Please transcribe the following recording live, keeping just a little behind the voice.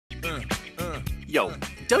Yo,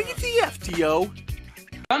 WTFTO.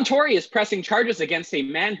 John Tory is pressing charges against a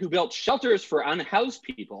man who built shelters for unhoused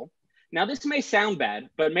people. Now, this may sound bad,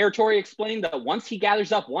 but Mayor Tory explained that once he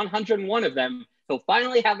gathers up 101 of them, he'll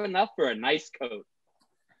finally have enough for a nice coat.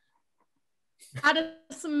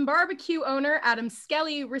 Addison barbecue owner Adam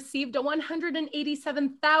Skelly received a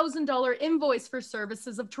 $187,000 invoice for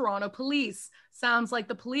services of Toronto police. Sounds like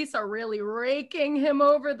the police are really raking him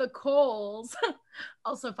over the coals.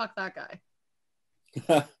 Also, fuck that guy.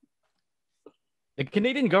 The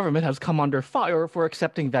Canadian government has come under fire for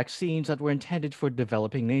accepting vaccines that were intended for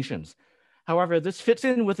developing nations. However, this fits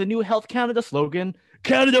in with the new Health Canada slogan,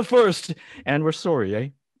 Canada first, and we're sorry, eh?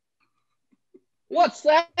 What's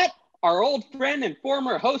that? Our old friend and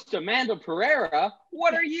former host, Amanda Pereira,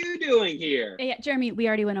 what are you doing here? Yeah, Jeremy, we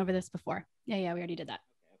already went over this before. Yeah, we already did that.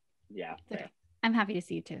 Yeah. It's okay. I'm happy to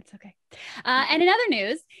see you too. It's okay. And in other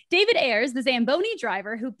news, David Ayres, the Zamboni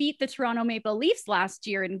driver who beat the Toronto Maple Leafs last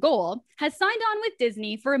year in goal, has signed on with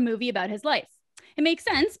Disney for a movie about his life. It makes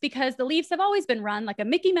sense because the Leafs have always been run like a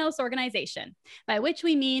Mickey Mouse organization, by which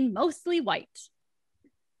we mean mostly white.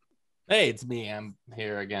 Hey, it's me. I'm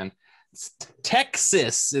here again.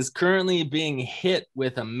 Texas is currently being hit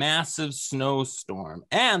with a massive snowstorm,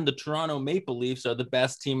 and the Toronto Maple Leafs are the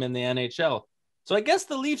best team in the NHL. So I guess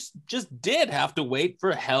the Leafs just did have to wait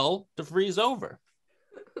for hell to freeze over.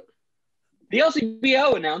 The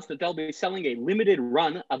LCBO announced that they'll be selling a limited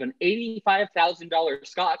run of an $85,000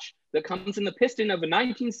 scotch that comes in the piston of a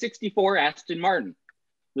 1964 Aston Martin.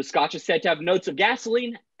 The scotch is said to have notes of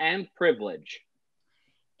gasoline and privilege.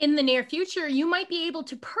 In the near future, you might be able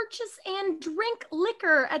to purchase and drink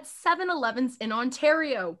liquor at 7-Elevens in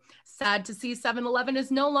Ontario. Sad to see 7-Eleven is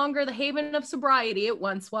no longer the haven of sobriety it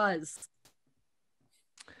once was.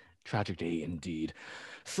 Tragic day indeed.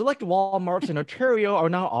 Select Walmarts in Ontario are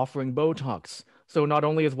now offering Botox. So not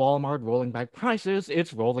only is Walmart rolling back prices,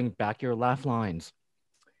 it's rolling back your laugh lines.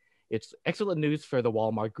 It's excellent news for the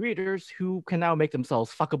Walmart greeters who can now make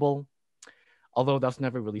themselves fuckable. Although that's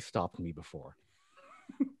never really stopped me before.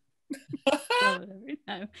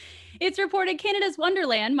 It's reported Canada's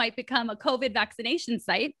Wonderland might become a COVID vaccination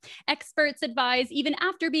site. Experts advise, even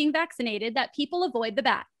after being vaccinated, that people avoid the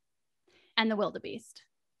bat and the wildebeest.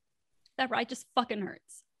 That ride just fucking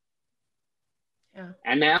hurts. Yeah.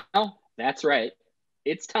 And now, that's right,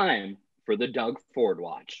 it's time for the Doug Ford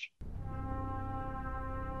Watch.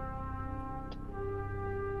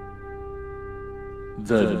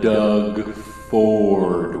 The Doug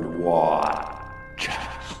Ford Watch.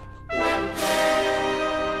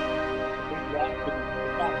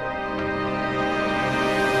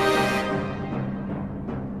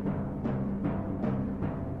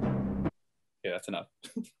 Yeah, that's enough.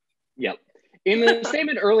 Yep. In the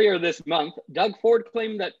statement earlier this month, Doug Ford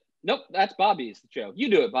claimed that, nope, that's Bobby's show. You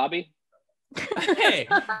do it, Bobby. Hey,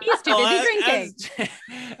 He's too busy drinking.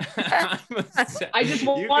 I just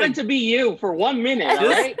wanted to be you for 1 minute, all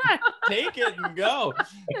right? Take it and go.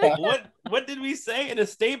 What did we say in a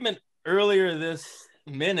statement earlier this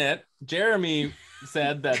minute? Jeremy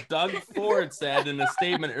said that Doug Ford said in a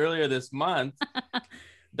statement earlier this month,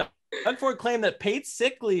 Doug Ford claimed that paid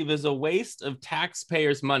sick leave is a waste of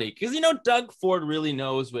taxpayers' money. Because, Doug Ford really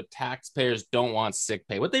knows what taxpayers don't want sick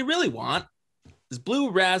pay. What they really want is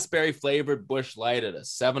blue raspberry flavored Busch Light at a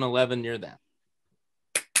 7-Eleven near them.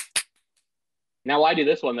 Now I do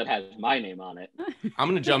this one that has my name on it. I'm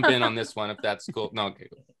going to jump in on this one if that's cool. No, okay.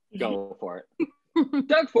 Go for it.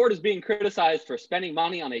 Doug Ford is being criticized for spending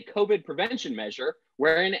money on a COVID prevention measure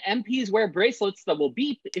wherein MPs wear bracelets that will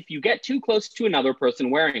beep if you get too close to another person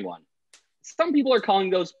wearing one. Some people are calling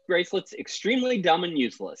those bracelets extremely dumb and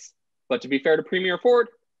useless. But to be fair to Premier Ford,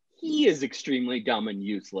 he is extremely dumb and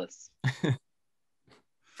useless.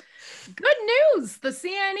 Good news! The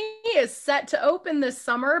CNE is set to open this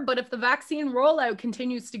summer, but if the vaccine rollout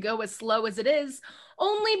continues to go as slow as it is,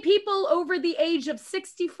 only people over the age of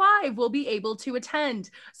 65 will be able to attend.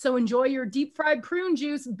 So enjoy your deep fried prune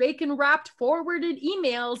juice, bacon wrapped forwarded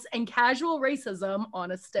emails, and casual racism on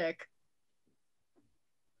a stick.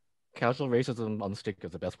 Casual racism on the stick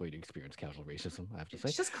is the best way to experience casual racism, I have to say.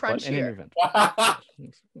 It's just But in any crunchier. event,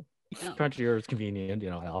 crunchier is convenient,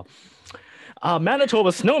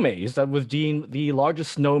 Manitoba snow maze, that was deemed the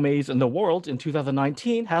largest snow maze in the world in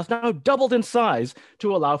 2019, has now doubled in size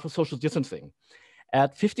to allow for social distancing.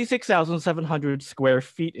 At 56,700 square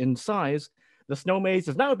feet in size, the snow maze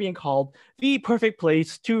is now being called the perfect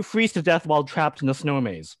place to freeze to death while trapped in a snow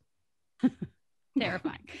maze.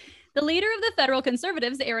 Terrifying. The leader of the federal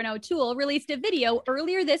Conservatives, Aaron O'Toole, released a video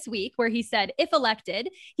earlier this week where he said, if elected,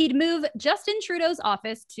 he'd move Justin Trudeau's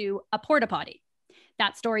office to a porta potty.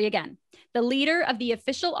 That story again. The leader of the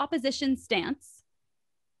official opposition stance,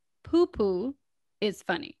 poo-poo is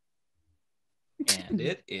funny. And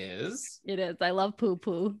it is. It is. I love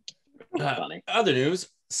poo-poo. Funny. Other news.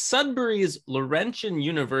 Sudbury's Laurentian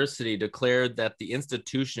University declared that the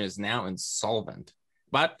institution is now insolvent.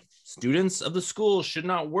 But students of the school should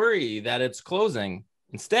not worry that it's closing.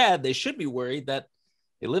 Instead, they should be worried that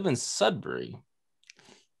they live in Sudbury.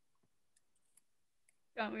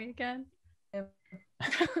 Got me again.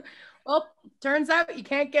 Well, turns out you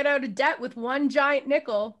can't get out of debt with one giant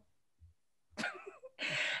nickel.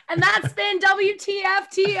 And that's been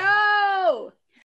WTFTO.